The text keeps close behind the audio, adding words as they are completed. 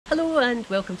Hello and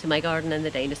welcome to my garden and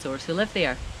the dinosaurs who live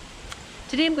there.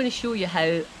 Today I'm going to show you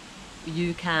how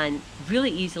you can really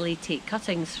easily take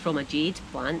cuttings from a jade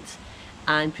plant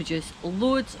and produce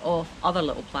loads of other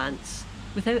little plants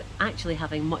without actually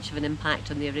having much of an impact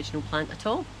on the original plant at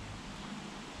all.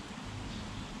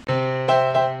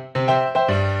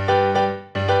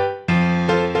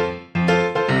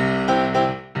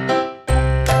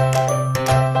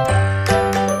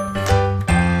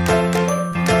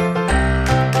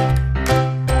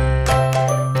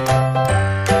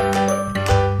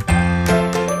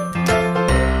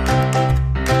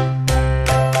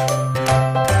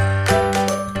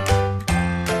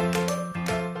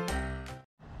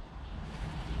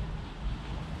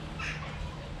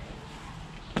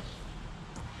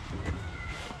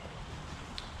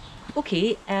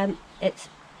 Okay, it's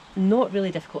not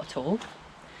really difficult at all.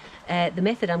 The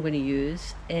method I'm going to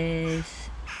use is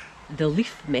the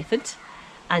leaf method,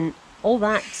 and all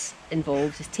that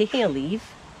involves is taking a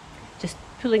leaf, just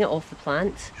pulling it off the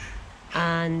plant,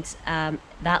 and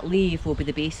that leaf will be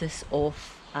the basis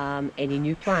of any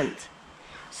new plant.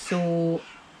 So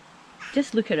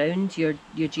just look around your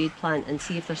jade plant and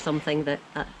see if there's something that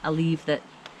a leaf that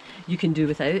you can do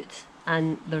without,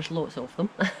 and there's lots of them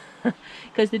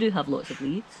because they do have lots of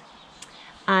leaves.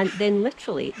 And then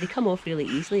literally they come off really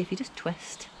easily if you just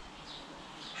twist.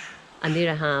 And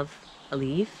there I have a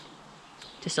leaf,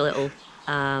 just a little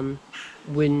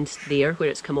wound there where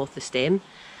it's come off the stem.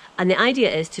 And the idea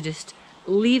is to just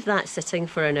leave that sitting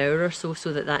for an hour or so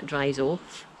so that that dries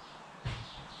off.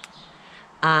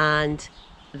 And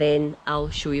then I'll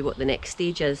show you what the next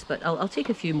stage is, but I'll take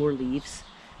a few more leaves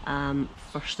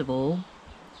first of all.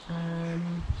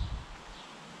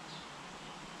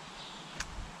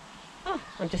 Oh,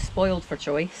 I'm just spoiled for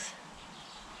choice.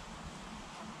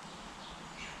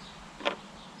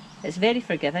 It's very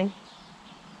forgiving,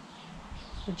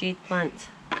 the jade plant.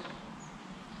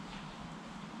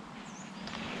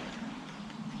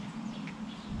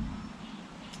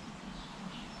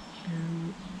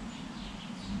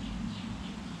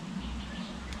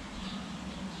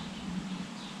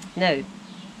 Now,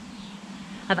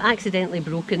 I've accidentally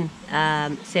broken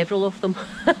several of them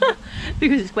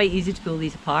because it's quite easy to pull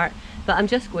these apart, but I'm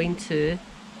just going to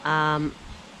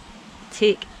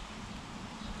take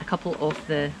a couple of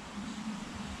the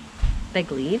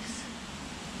big leaves.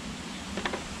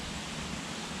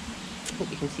 I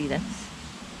hope you can see this.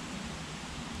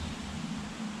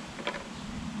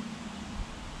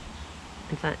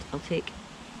 In fact, I'll take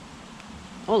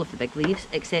all of the big leaves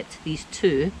except these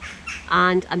two,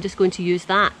 and I'm just going to use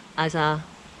that as a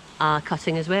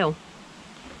cutting as well.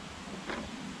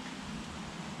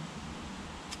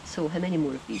 So how many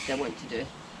more of these do I want to do?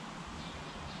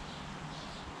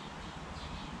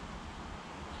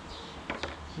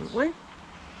 One.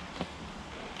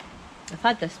 I've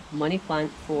had this money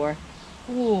plant for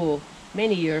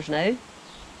many years now,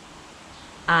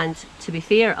 and to be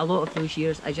fair, a lot of those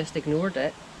years I just ignored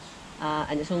it,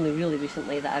 and it's only really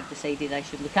recently that I've decided I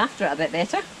should look after it a bit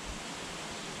better.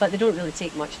 But they don't really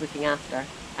take much looking after,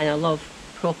 and I love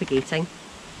propagating,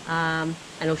 and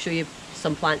I'll show you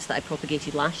some plants that I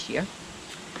propagated last year.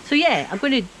 So yeah, I'm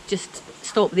going to just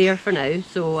stop there for now.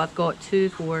 So I've got 2,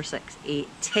 4, 6, 8,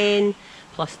 10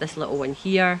 plus this little one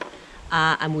here,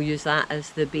 and we'll use that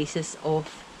as the basis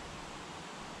of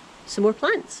some more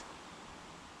plants.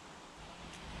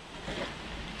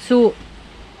 So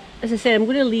as I said, I'm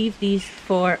going to leave these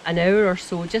for an hour or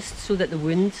so just so that the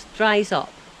wound dries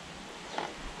up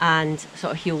and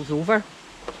sort of heals over.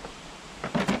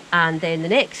 And then the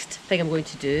next thing I'm going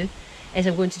to do is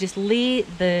I'm going to just lay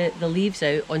the leaves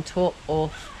out on top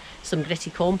of some gritty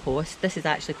compost. This is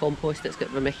actually compost that's got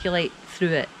vermiculite through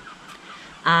it.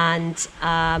 And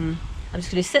I'm just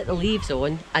going to sit the leaves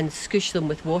on and squish them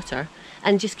with water,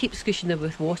 and just keep squishing them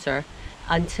with water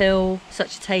until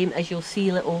such time as you'll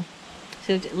see little,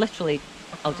 so literally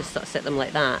I'll just sort of sit them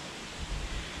like that.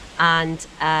 And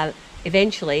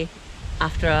eventually,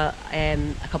 after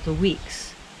a couple of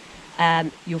weeks,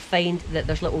 you'll find that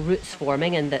there's little roots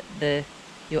forming, and that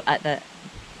at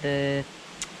the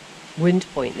wound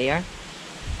point there,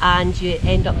 and you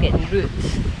end up getting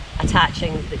roots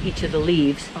attaching each of the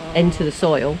leaves into the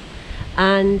soil,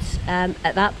 and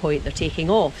at that point they're taking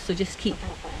off. So just keep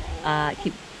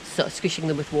sort of squishing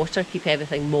them with water, keep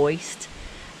everything moist,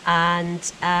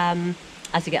 and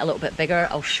as they get a little bit bigger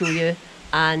I'll show you,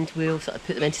 and we'll sort of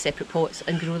put them into separate pots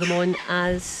and grow them on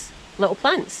as little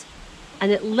plants.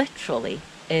 And it literally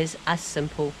is as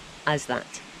simple as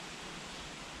that.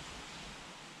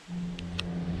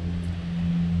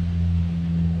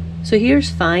 So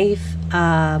here's 5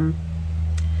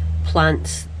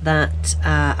 plants that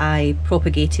I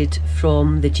propagated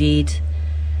from the jade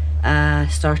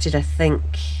started, I think,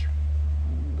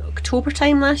 October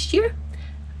time last year.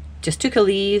 Just took a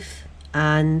leaf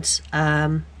and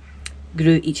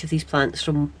grew each of these plants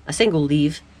from a single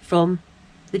leaf from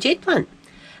the jade plant,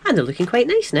 and they're looking quite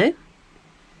nice now.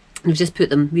 We've just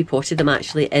repotted them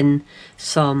actually in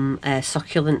some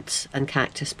succulent and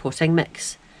cactus potting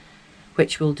mix,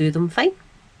 which will do them fine.